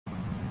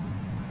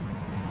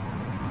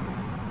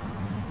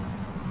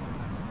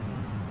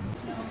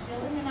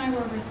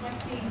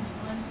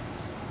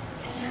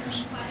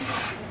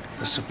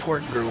The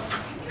support group.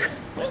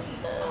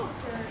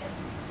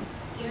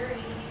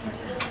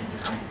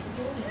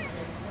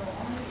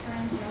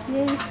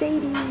 Yay,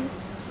 Sadie!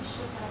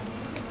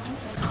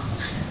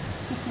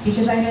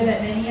 Because I know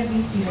that many of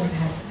these students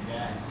have.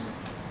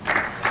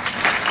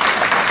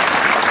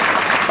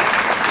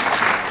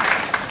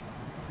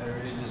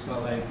 Everybody just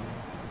felt like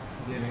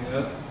giving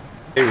up.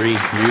 Hey, Reed,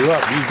 you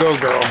up. You go,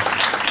 girl.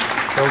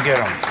 Go get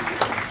them.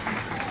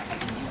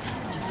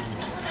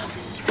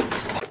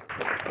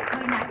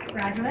 My next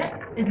graduate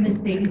is Miss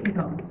Sadie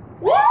Graduation.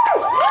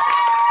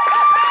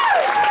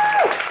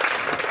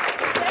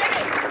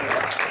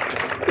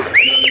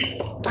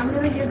 I'm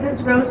going to give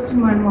this rose to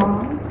my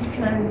mom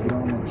because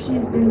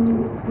she's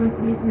been with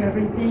me through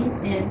everything,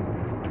 and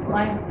well,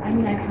 I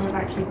kind of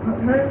actually put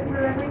her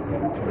through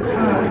everything.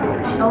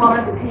 A lot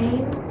of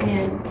pain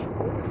and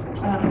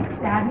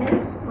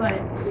sadness, but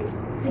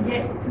to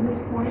get to this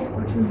point,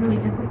 which was really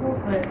difficult,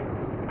 but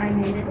I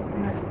made it,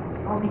 and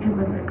it's all because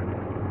of her.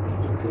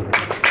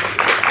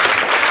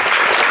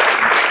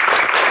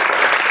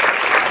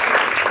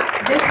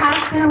 This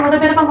has been a little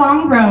bit of a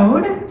long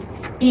road,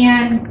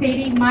 and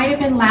Sadie might have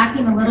been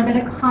lacking a little bit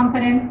of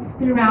confidence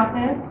throughout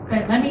this,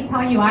 but let me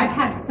tell you, I've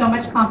had so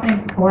much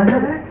confidence for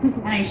her,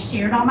 and I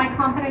shared all my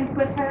confidence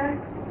with her,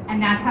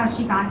 and that's how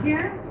she got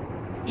here.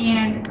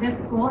 And this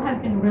school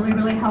has been really,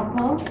 really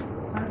helpful,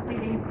 mostly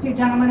these two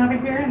gentlemen over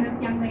here and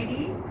this young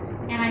lady,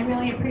 and I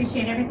really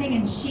appreciate everything,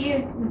 and she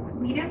is the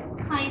sweetest,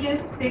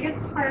 kindest,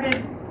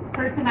 biggest-hearted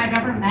person I've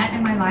ever met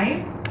in my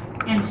life,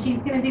 and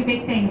she's going to do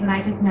big things, and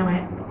I just know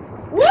it.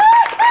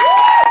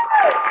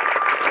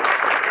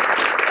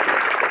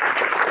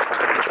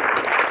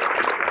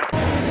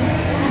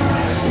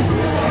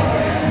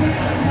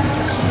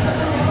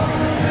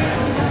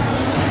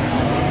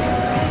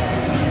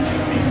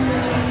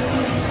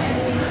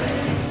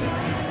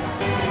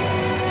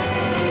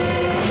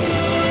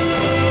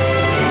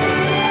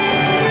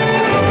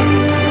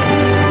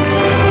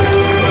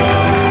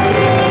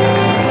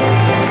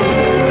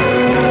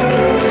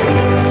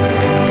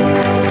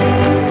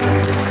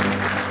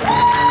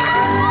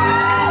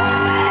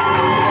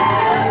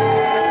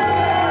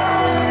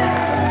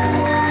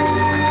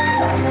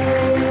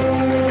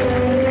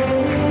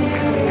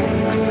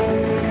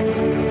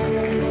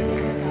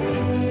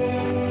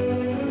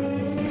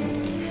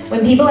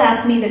 When people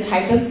ask me the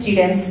type of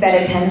students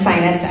that attend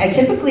Finest, I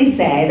typically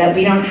say that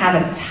we don't have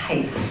a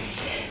type.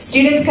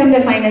 Students come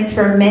to Finest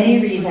for many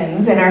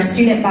reasons, and our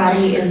student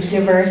body is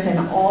diverse in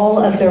all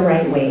of the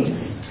right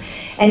ways.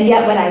 And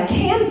yet what I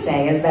can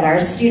say is that our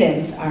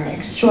students are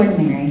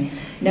extraordinary.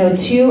 No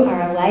two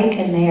are alike,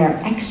 and they are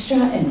extra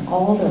in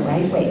all the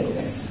right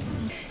ways.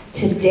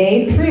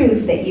 Today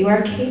proves that you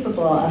are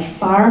capable of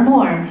far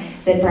more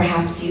than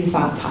perhaps you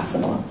thought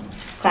possible.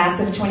 Class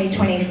of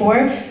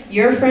 2024,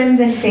 your friends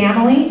and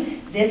family,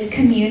 this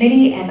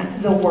community,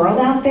 and the world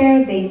out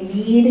there, they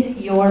need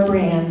your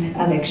brand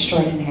of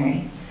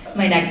extraordinary.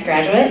 My next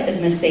graduate is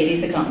Miss Sadie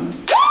Graduation.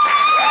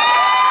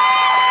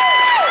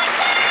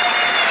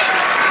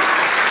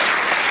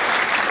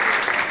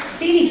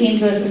 Sadie came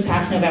to us this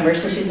past November,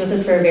 so she was with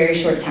us for a very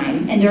short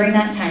time. And during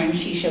that time,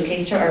 she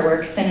showcased her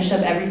artwork, finished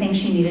up everything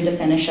she needed to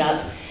finish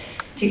up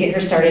to get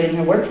her started in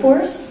her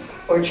workforce,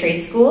 or trade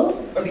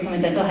school, or become a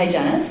dental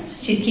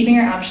hygienist. She's keeping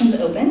her options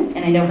open,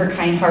 and I know her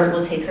kind heart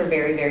will take her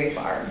very, very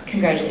far.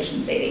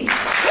 Congratulations, Sadie.